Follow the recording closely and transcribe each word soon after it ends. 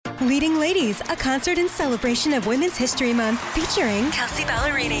Leading Ladies, a concert in celebration of Women's History Month featuring Kelsey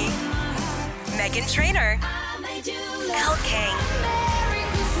Ballerini, Meghan Trainor, Elle King,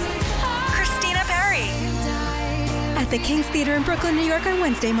 Christina Perry. At the King's Theater in Brooklyn, New York on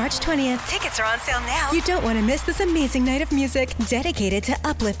Wednesday, March 20th. Tickets are on sale now. You don't want to miss this amazing night of music dedicated to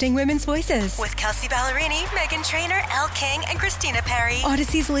uplifting women's voices. With Kelsey Ballerini, Meghan Trainor, Elle King, and Christina Perry.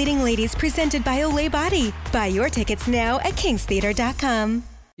 Odyssey's Leading Ladies, presented by Olay Body. Buy your tickets now at kingstheater.com.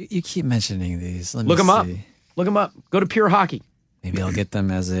 You keep mentioning these. Let me Look them up. see. Look them up. Go to Pure Hockey. Maybe I'll get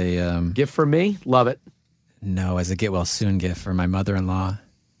them as a... Gift for me. Love it. No, as a get-well-soon gift for my mother-in-law.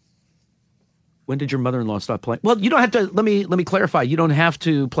 When did your mother-in-law stop playing? Well, you don't have to. Let me clarify. You don't have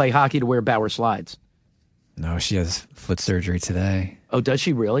to play hockey to wear Bauer slides. No, she has foot surgery today. Oh, does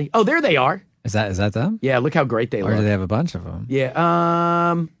she really? Oh, there they are. Is that them? Yeah, look how great they look. Or do they have a bunch of them? Yeah.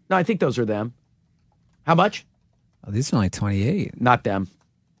 No, I think those are them. How much? Oh, these are only 28. Not them.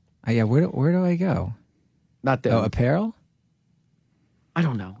 Oh, yeah, where do I go? Not them. Oh, apparel? I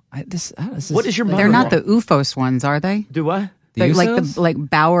don't know. What is your mother? They're not the UFOS ones, are they? Do what? Like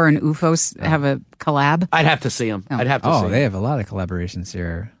Bauer and UFOS have a collab? I'd have to see them. I'd have to see Oh, them. they have a lot of collaborations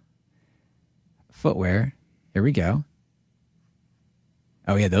here. Footwear. Here we go.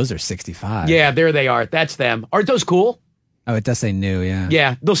 Oh, yeah, those are 65. Yeah, there they are. That's them. Aren't those cool? Oh, it does say new, yeah.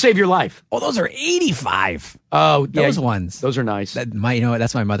 Yeah, they'll save your life. Oh, those are 85. Oh, yeah. Those ones. Those are nice. You know what?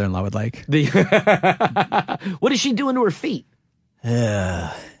 That's my mother-in-law would like. What is she doing to her feet?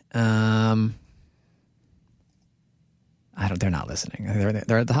 They're not listening.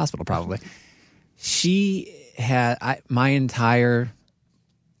 They're at the hospital probably. She had my entire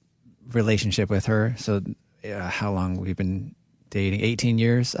relationship with her. So how long we've been dating? 18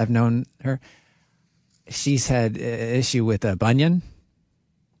 years. I've known her. She's had issue with a bunion.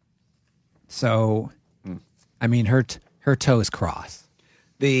 So, I mean, her toes cross.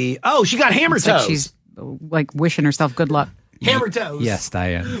 She got hammer toes. Like she's like wishing herself good luck. Hammer toes. Yes,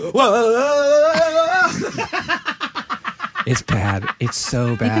 Diane. Whoa. It's bad. It's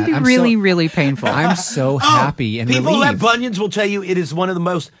so bad. It can be really painful. I'm so happy and people relieved. who have bunions will tell you it is one of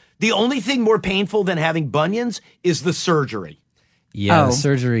the only thing more painful than having bunions is the surgery. Yeah, the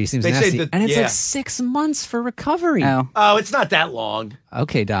surgery seems nasty. And it's like 6 months for recovery. Oh, it's not that long.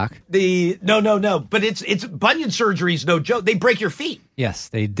 Okay, doc. No. But it's bunion surgery is no joke. They break your feet. Yes,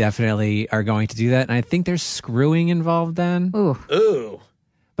 they definitely are going to do that. And I think there's screwing involved then. Ooh.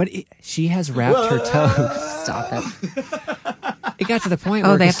 But she has wrapped her toes. Stop it. It got to the point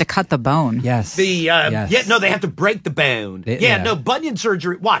where... Oh, they have to cut the bone. Yes. Yes. Yeah, no, they have to break the bone. No, bunion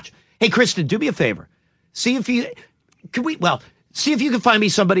surgery. Watch. Hey, Kristen, do me a favor. See if you can find me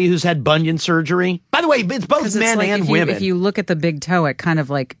somebody who's had bunion surgery. By the way, it's both men and women. If you look at the big toe, it kind of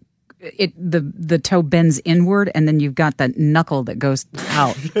like the toe bends inward, and then you've got the knuckle that goes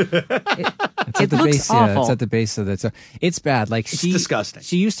out. It looks base, awful. Yeah, it's at the base of the toe. It's bad. Like it's disgusting.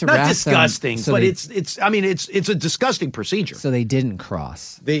 She used to not wrap disgusting, them, so but it's a disgusting procedure. So they didn't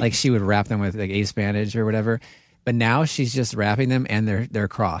cross. Like she would wrap them with like ace bandage or whatever, but now she's just wrapping them and they're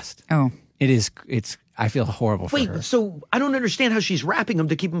crossed. Oh, it's. I feel horrible for her. Wait, so I don't understand how she's wrapping them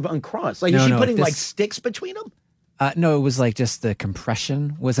to keep them uncrossed. Like, is she putting like sticks between them? No, it was like just the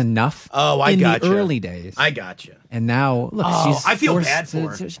compression was enough. Oh, I got you. In the early days. I got you. And now, look, I feel bad for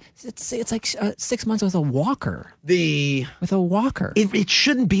her. It's like 6 months with a walker. With a walker. It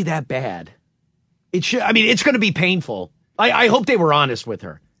shouldn't be that bad. It should. I mean, it's going to be painful. I hope they were honest with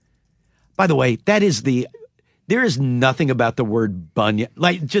her. By the way, there is nothing about the word bunion.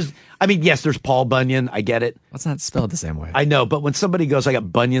 Yes, there's Paul Bunyan. I get it. It's not spelled the same way. I know, but when somebody goes, I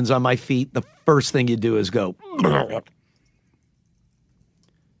got bunions on my feet, the first thing you do is go.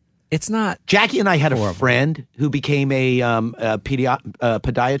 It's not. Jackie and I had a friend who became a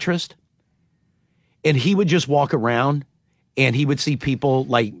podiatrist, and he would just walk around, and he would see people,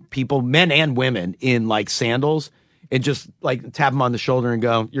 men and women, in like sandals, and just like tap them on the shoulder and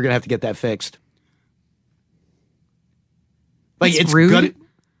go, "You're gonna have to get that fixed." Like it's rude. Good.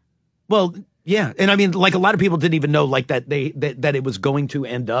 Well, yeah, and I mean, like a lot of people didn't even know like that that it was going to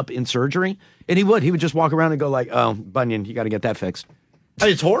end up in surgery, and he would just walk around and go like, "Oh, bunion, you got to get that fixed." I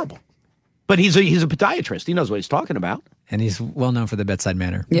mean, it's horrible, but he's a podiatrist. He knows what he's talking about, and he's well known for the bedside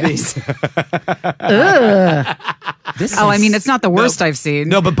manner. Yes. I mean, it's not the worst I've seen.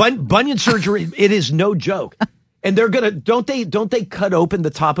 No, but bunion surgery, it is no joke, and they're gonna don't they cut open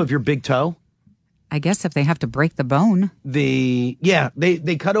the top of your big toe? I guess if they have to break the bone. They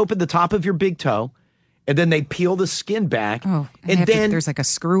cut open the top of your big toe, and then they peel the skin back. Oh, and then there's like a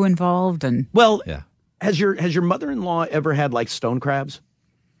screw involved, and has your mother-in-law ever had like stone crabs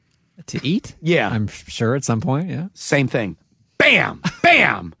to eat? Yeah, I'm sure at some point. Yeah, same thing. Bam,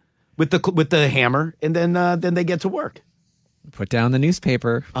 bam. with the hammer, and then they get to work. Put down the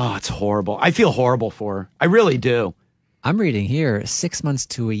newspaper. Oh, it's horrible. I feel horrible for her. I really do. I'm reading here 6 months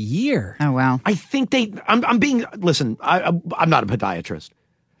to a year. Oh, wow. I think listen, I'm not a podiatrist,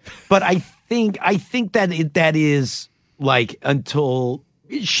 but I think that is like until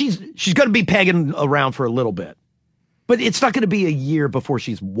she's going to be pegging around for a little bit, but it's not going to be a year before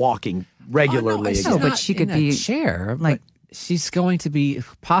she's walking regularly. No, again. but she could in be a chair. like. She's going to be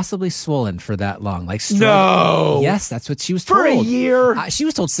possibly swollen for that long. No. Yes, that's what she was told. For a year? She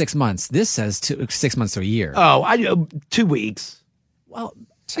was told 6 months. This says 6 months to a year. Oh, 2 weeks. Well,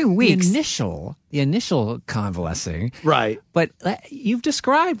 2 weeks. The initial convalescing. Right. But you've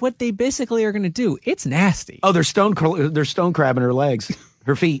described what they basically are going to do. It's nasty. Oh, they're stone crabbing her legs,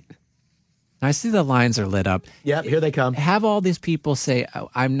 her feet. I see the lines are lit up. Yep, here they come. Have all these people say, oh,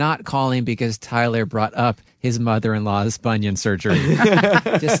 I'm not calling because Tyler brought up his mother-in-law's bunion surgery.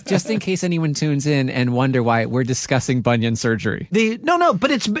 just in case anyone tunes in and wonder why we're discussing bunion surgery. No,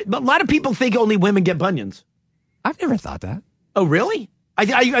 but a lot of people think only women get bunions. I've never thought that. Oh, really?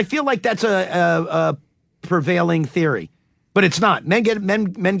 I feel like that's a prevailing theory, but it's not. Men get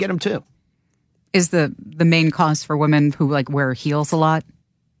them too. Is the main cause for women who like wear heels a lot?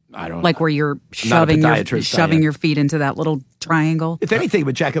 I don't like know. where you're shoving your feet into that little triangle. If anything, it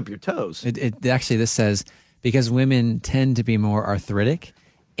would jack up your toes. It actually, this says because women tend to be more arthritic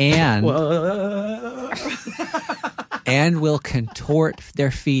and and will contort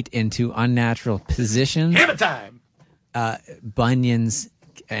their feet into unnatural positions. Hammer time. Bunions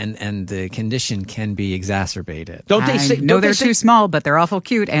and the condition can be exacerbated. Don't they say? No, they're too small, but they're awful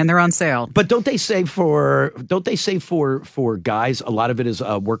cute and they're on sale. But don't they say for guys, a lot of it is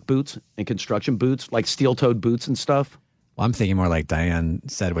work boots and construction boots, like steel-toed boots and stuff? Well, I'm thinking more like Diane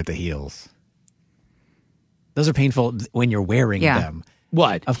said with the heels. Those are painful when you're wearing them.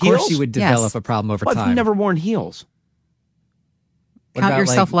 What? Of heels? course you would develop Yes. a problem over Well, time. I've never worn heels. What Count about,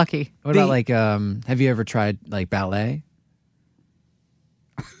 yourself lucky. What about like, have you ever tried like ballet?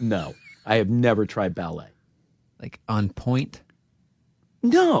 No, I have never tried ballet. Like on point?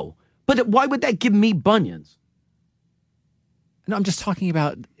 No, but why would that give me bunions? No, I'm just talking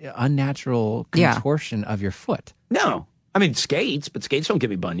about unnatural contortion of your foot. No, I mean skates, but skates don't give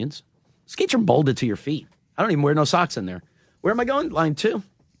me bunions. Skates are molded to your feet. I don't even wear no socks in there. Where am I going? Line 2.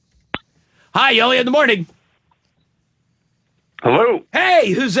 Hi, Yoli in the morning. Hello,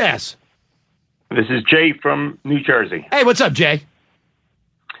 Hey, who's this? this is Jay from New Jersey. Hey, what's up, Jay?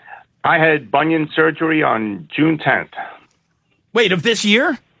 I had bunion surgery on June 10th Wait, of this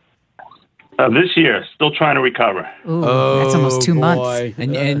year? of this year. Still trying to recover. Ooh, that's almost 2 months.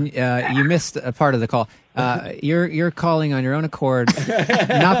 And you missed a part of the call. You're calling on your own accord,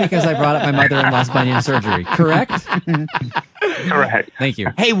 not because I brought up my mother-in-law's bunion surgery. Correct? Correct. Thank you.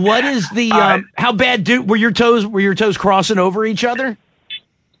 Hey, what is the how bad were your toes crossing over each other?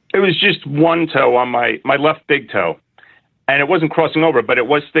 It was just one toe on my left big toe, and it wasn't crossing over, but it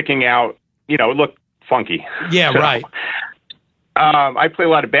was sticking out. You know, it looked funky. Yeah, right. I play a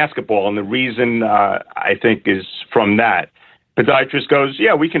lot of basketball, and the reason I think is from that. Podiatrist goes,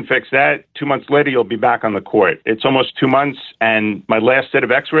 yeah, we can fix that. 2 months later, you'll be back on the court. It's almost 2 months, and my last set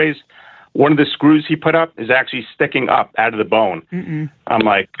of x-rays, one of the screws he put up is actually sticking up out of the bone. I'm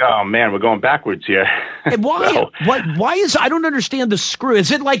like, oh, man, we're going backwards here. And why? Why is I don't understand the screw?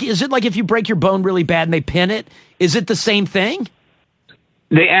 Is it like if you break your bone really bad and they pin it? Is it the same thing?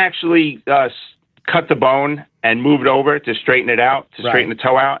 They actually cut the bone and move it over to straighten it out, to straighten the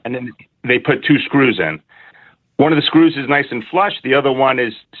toe out, and then they put 2 screws in. One of the screws is nice and flush. The other one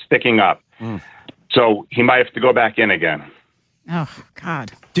is sticking up. So he might have to go back in again. Oh,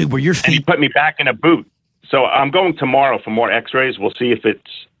 God. Dude, were your And he feet? put me back in a boot. So I'm going tomorrow for more x-rays. We'll see if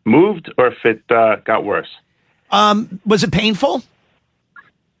it's moved or if it got worse. Was it painful?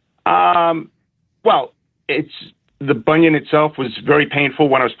 Well, the bunion itself was very painful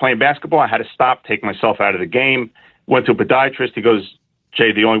when I was playing basketball. I had to stop, take myself out of the game. Went to a podiatrist. He goes,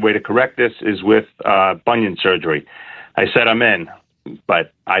 Jay, the only way to correct this is with bunion surgery. I said I'm in,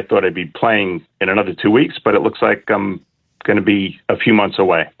 but I thought I'd be playing in another 2 weeks, but it looks like I'm going to be a few months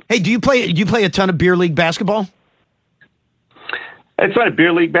away. Hey, do you play a ton of beer league basketball? It's not a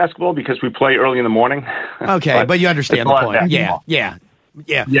beer league basketball because we play early in the morning. Okay, but you understand the it's a lot of point. basketball.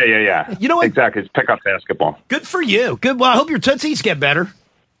 Yeah. You know what? Exactly. It's pickup basketball. Good for you. Good. Well, I hope your tootsies get better.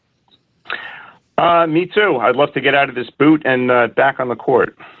 Me too. I'd love to get out of this boot and back on the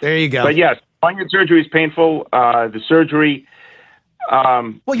court. There you go. But yes, bunion surgery is painful. The surgery.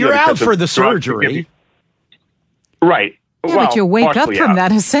 Well, you're out for the surgery. Right. Yeah, but you'll wake up partially from out.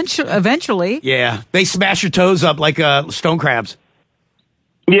 that eventually. Yeah, they smash your toes up like stone crabs.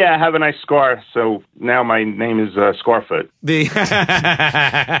 Yeah, I have a nice scar, so now my name is Scarfoot.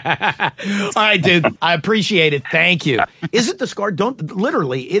 All right, dude. I appreciate it. Thank you. Isn't the scar?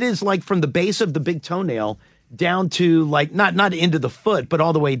 Literally, it is like from the base of the big toenail down to like not into the foot, but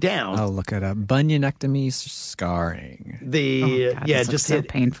all the way down. Oh, look at Bunionectomy scarring. Just so hit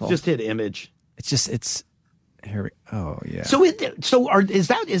painful. Just hit image. It's here. Oh yeah. So is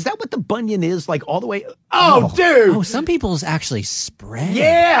that what the bunion is like all the way? Oh, dude. Oh, some people's actually spread.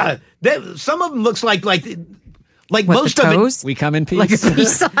 Yeah. Some of them looks like What, most the of toes? it. We come in peace. Like a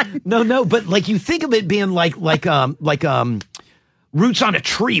peace sign? No, but like you think of it being like roots on a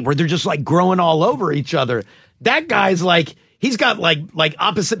tree where they're just like growing all over each other. That guy's like he's got like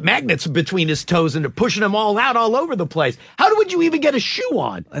opposite magnets between his toes and they're pushing them all out all over the place. How would you even get a shoe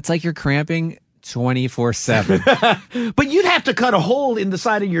on? It's like you're cramping 24/7. But you'd have to cut a hole in the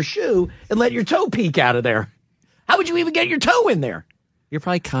side of your shoe and let your toe peek out of there. How would you even get your toe in there? You're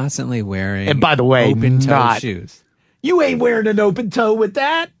probably constantly wearing. And by the way, open toe shoes. You ain't wearing an open toe with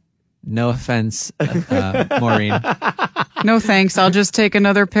that. No offense, Maureen. No thanks. I'll just take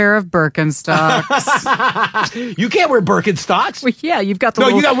another pair of Birkenstocks. You can't wear Birkenstocks. Well, yeah, you've got the. No,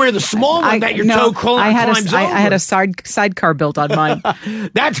 little, you got to wear the small one that your toe climbs over. I had a sidecar built on mine.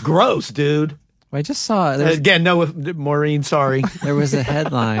 That's gross, dude. I just saw Again, no, Maureen, sorry. there was a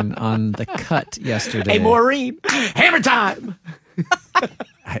headline on The Cut yesterday. Hey, Maureen, hammer time.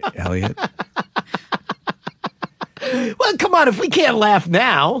 Hi, Elliot. Well, come on. If we can't laugh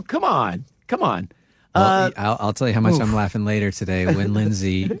now, come on. Well, I'll tell you how much I'm laughing later today when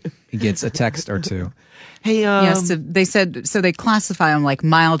Lindsay gets a text or two. Hey, Yes, they said so. They classify them like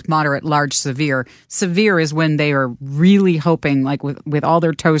mild, moderate, large, severe. Severe is when they are really hoping, like with all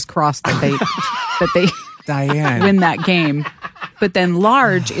their toes crossed, that they Diane. win that game. But then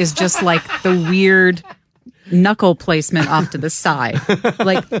large is just like the weird knuckle placement off to the side,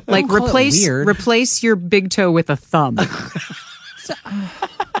 like call it weird. replace your big toe with a thumb,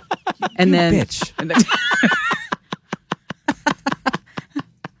 and then bitch.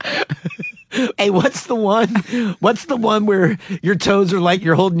 Hey, what's the one where your toes are like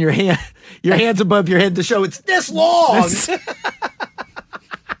you're holding your hands above your head to show it's this long?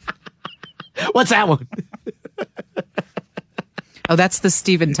 What's that one? Oh, that's the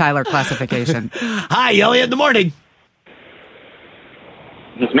Steven Tyler classification. Hi, Elliot, in the morning.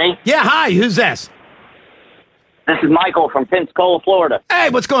 Is this me? Yeah, hi, who's this? This is Michael from Pensacola, Florida. Hey,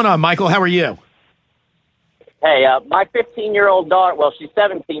 what's going on, Michael? How are you? Hey, my 15-year-old daughter, well, she's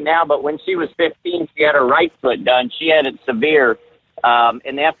 17 now, but when she was 15, she had her right foot done. She had it severe,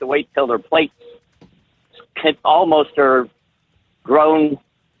 and they have to wait till their plates almost are grown,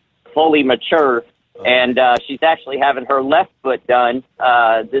 fully mature, and she's actually having her left foot done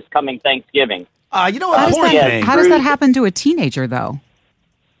this coming Thanksgiving. You know what? How does that happen to a teenager, though?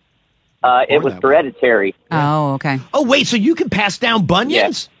 It was hereditary. Oh, okay. Oh, wait, so you can pass down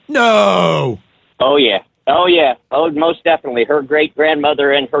bunions? Yeah. No. Oh, yeah. Oh, most definitely. Her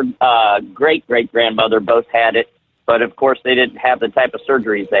great-grandmother and her great-great-grandmother both had it, but of course they didn't have the type of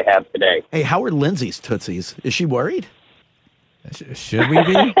surgeries they have today. Hey, how are Lindsay's tootsies? Is she worried? Should we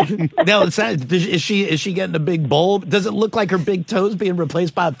be? No, it's not. Is she getting a big bulb? Does it look like her big toes being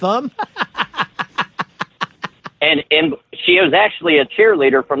replaced by a thumb? And she was actually a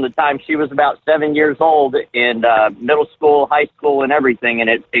cheerleader from the time she was about 7 years old in middle school, high school, and everything, and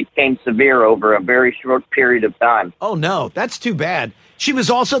it became severe over a very short period of time. Oh, no, that's too bad. She was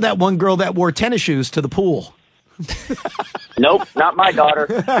also that one girl that wore tennis shoes to the pool. Nope, not my daughter.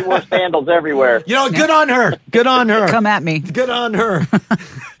 She wore sandals everywhere. You know, good on her. Good on her. Come at me. Good on her.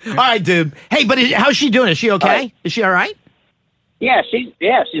 All right, dude. Hey, but how's she doing? Is she okay? Is she all right? Yeah,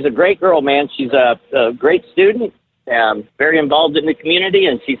 she's a great girl, man. She's a great student, very involved in the community,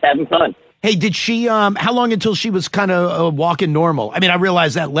 and she's having fun. Hey, did she, how long until she was kind of walking normal? I mean, I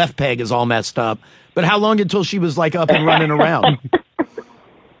realize that left peg is all messed up, but how long until she was like up and running around?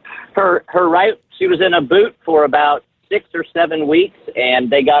 Her right, she was in a boot for about 6 or 7 weeks,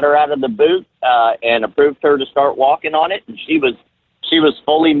 and they got her out of the boot and approved her to start walking on it, and she was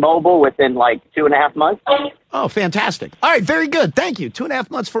fully mobile within like 2.5 months. Oh, fantastic. All right, very good. Thank you.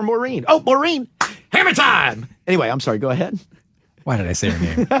 2.5 months for Maureen. Oh, Maureen, hammer time. Anyway, I'm sorry. Go ahead. Why did I say her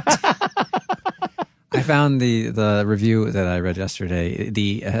name? I found the review that I read yesterday.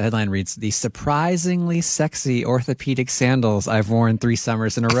 The headline reads, "The surprisingly sexy orthopedic sandals I've worn 3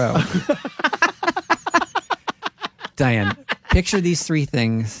 summers in a row." Diane, picture these 3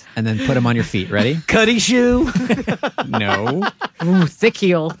 things and then put them on your feet. Ready? Cuddy shoe. No. Ooh, thick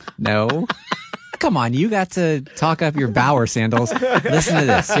heel. No. come on. You got to talk up your Bauer sandals. Listen to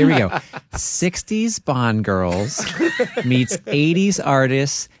this. Here we go. 60s Bond girls meets 80s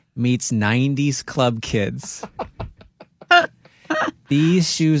artists meets 90s club kids.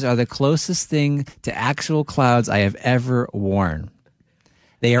 These shoes are the closest thing to actual clouds I have ever worn.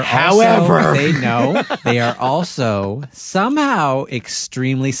 They are they are also somehow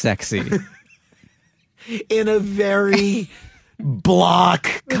extremely sexy. In a very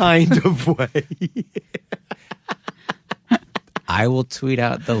block kind of way. I will tweet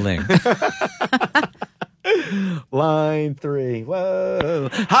out the link. Line 3. Whoa.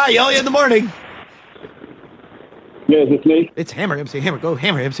 Hi, Elliot in the morning. Yeah, is this me? It's Hammer, MC Hammer. Go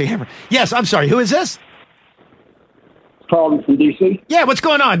Hammer, MC Hammer. Yes, I'm sorry. Who is this? Calling from DC. Yeah, what's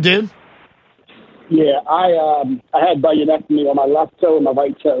going on, dude? Yeah, I had bunionectomy on my left toe and my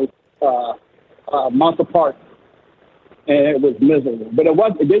right toe a month apart, and it was miserable. But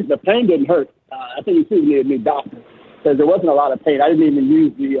the pain didn't hurt. I think you needed a new doctor because there wasn't a lot of pain. I didn't even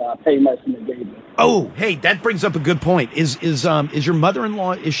use the pain medicine they gave me. Oh, hey, that brings up a good point. Is your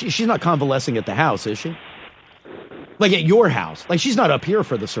mother-in-law? She's not convalescing at the house, is she? Like at your house? Like she's not up here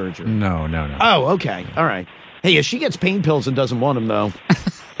for the surgery? No. Oh, okay, all right. Hey, if she gets pain pills and doesn't want them, though,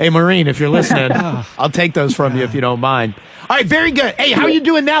 hey, Maureen, if you're listening, I'll take those from you if you don't mind. All right, very good. Hey, how are you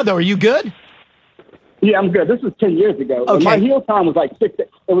doing now, though? Are you good? Yeah, I'm good. This was 10 years ago. Okay. And my heal time was like 6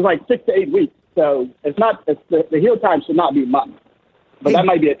 to 8 weeks. So the heal time should not be months. But that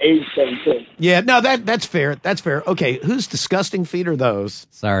might be an age thing, too. Yeah, no, that's fair. That's fair. Okay, whose disgusting feet are those?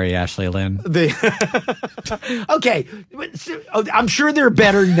 Sorry, Ashley Lynn. Okay, I'm sure they're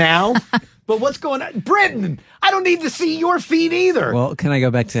better now. But what's going on? Britton, I don't need to see your feet either. Well, can I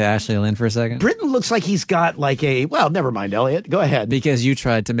go back to Ashley Lynn for a second? Britton looks like he's got like well, never mind, Elliot. Go ahead. Because you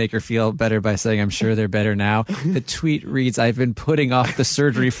tried to make her feel better by saying, I'm sure they're better now. The tweet reads, I've been putting off the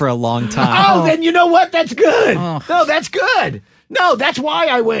surgery for a long time. Oh, then you know what? That's good. Oh. No, that's good. No, that's why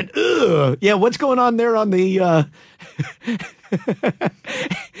I went, ugh. Yeah, what's going on there on the,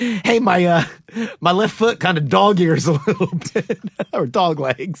 hey, my left foot kind of dog ears a little bit, or dog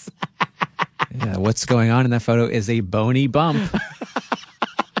legs. Yeah, what's going on in that photo is a bony bump.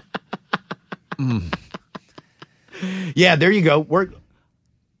 Yeah, there you go.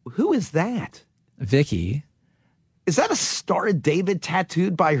 Who is that? Vicky. Is that a Star of David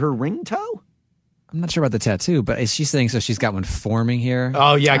tattooed by her ring toe? I'm not sure about the tattoo, but is she saying so she's got one forming here?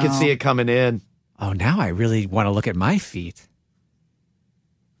 Oh, yeah, I can see it coming in. Oh, now I really want to look at my feet.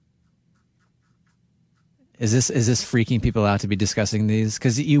 Is this freaking people out to be discussing these?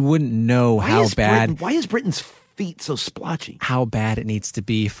 Because you wouldn't know how bad. Why is Britain's feet so splotchy? How bad it needs to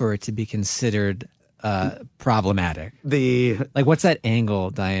be for it to be considered problematic. Like, what's that angle,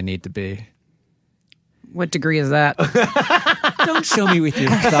 Diane, need to be? What degree is that? Don't show me with your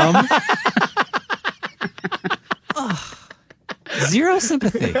thumb. Zero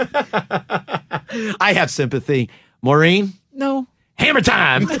sympathy. I have sympathy. Maureen? No. Hammer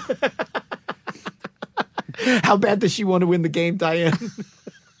time! How bad does she want to win the game, Diane?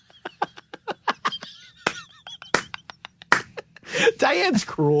 Diane's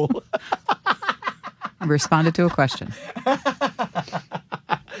cruel. I responded to a question.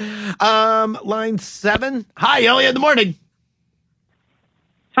 Line 7. Hi, Elliot in the morning.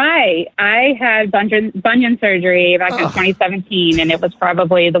 Hi, I had bunion surgery back in 2017, and it was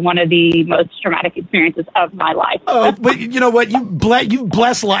probably one of the most traumatic experiences of my life. Oh, but you know what? You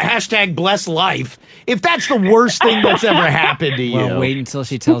bless hashtag bless life. If that's the worst thing that's ever happened to you. Well, wait until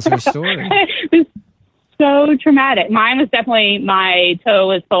she tells her story. It was so traumatic. Mine was definitely, my toe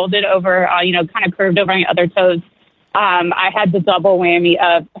was folded over, kind of curved over on the other toes. I had the double whammy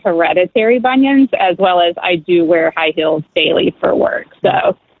of hereditary bunions, as well as I do wear high heels daily for work.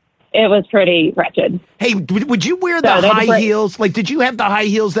 So it was pretty wretched. Hey, would you wear the high heels? Like, did you have the high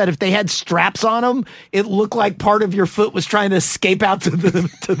heels that if they had straps on them, it looked like part of your foot was trying to escape out to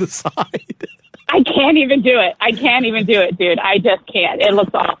the side? I can't even do it, dude. I just can't. It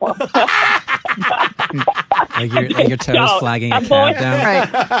looks awful. like your toes flagging a cab down. Right.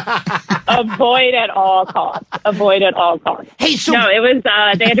 Avoid at all costs. Hey, so no, it was.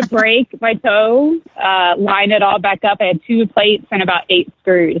 They had to break my toe, line it all back up. I had 2 plates and about 8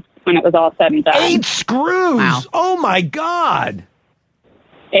 screws when it was all said and done. 8 screws. Wow. Oh my God.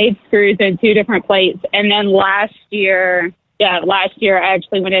 8 screws and 2 different plates, and then last year I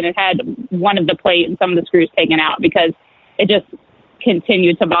actually went in and had one of the plate and some of the screws taken out because it just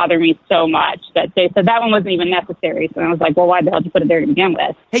continued to bother me so much that they said that one wasn't even necessary. So I was like, well, why the hell did you put it there to begin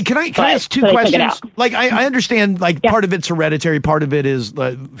with? Hey, can I ask 2 questions? Like, I understand, part of it's hereditary, part of it is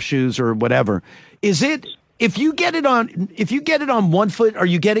shoes or whatever. Is it, if you get it on one foot, are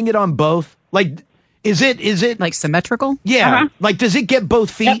you getting it on both? Like, Is it Like symmetrical? Yeah. Like, does it get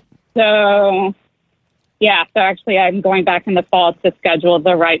both feet? Yep. So actually I'm going back in the fall to schedule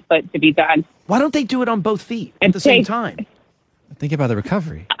the right foot to be done. Why don't they do it on both feet at the same time? Think about the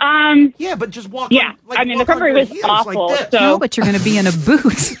recovery. Yeah, but just walk. Yeah, on, the recovery was awful. Like so No, but you're going to be in a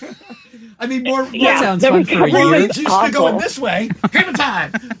boot. I mean, more. Yeah, sounds the fun for recovery you. was It's used to awful. going this way, hammer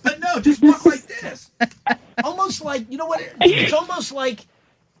time. But no, just walk like this. Almost like, you know what? It's almost like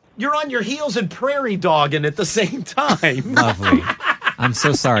you're on your heels and prairie dogging at the same time. Lovely. I'm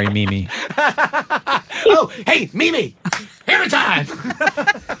so sorry, Mimi. Oh, hey, Mimi, hammer time.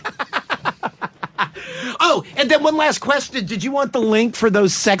 Oh, and then one last question. Did you want the link for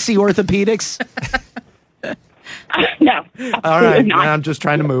those sexy orthopedics? No. All right. Not. I'm just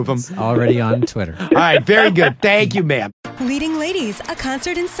trying to move them. Already on Twitter. All right. Very good. Thank you, ma'am. Leading Ladies, a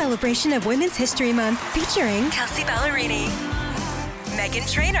concert in celebration of Women's History Month featuring Kelsey Ballerini,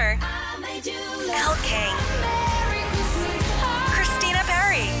 Meghan Trainor, Elle King, Christina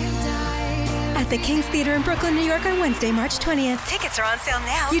Perry. At the King's Theater in Brooklyn, New York on Wednesday, March 20th. Tickets are on sale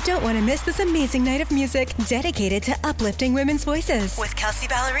now. You don't want to miss this amazing night of music dedicated to uplifting women's voices. With Kelsey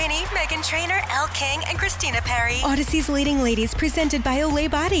Ballerini, Meghan Trainor, Elle King, and Christina Perry. Odyssey's Leading Ladies presented by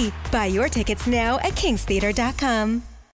Olay Body. Buy your tickets now at kingstheater.com.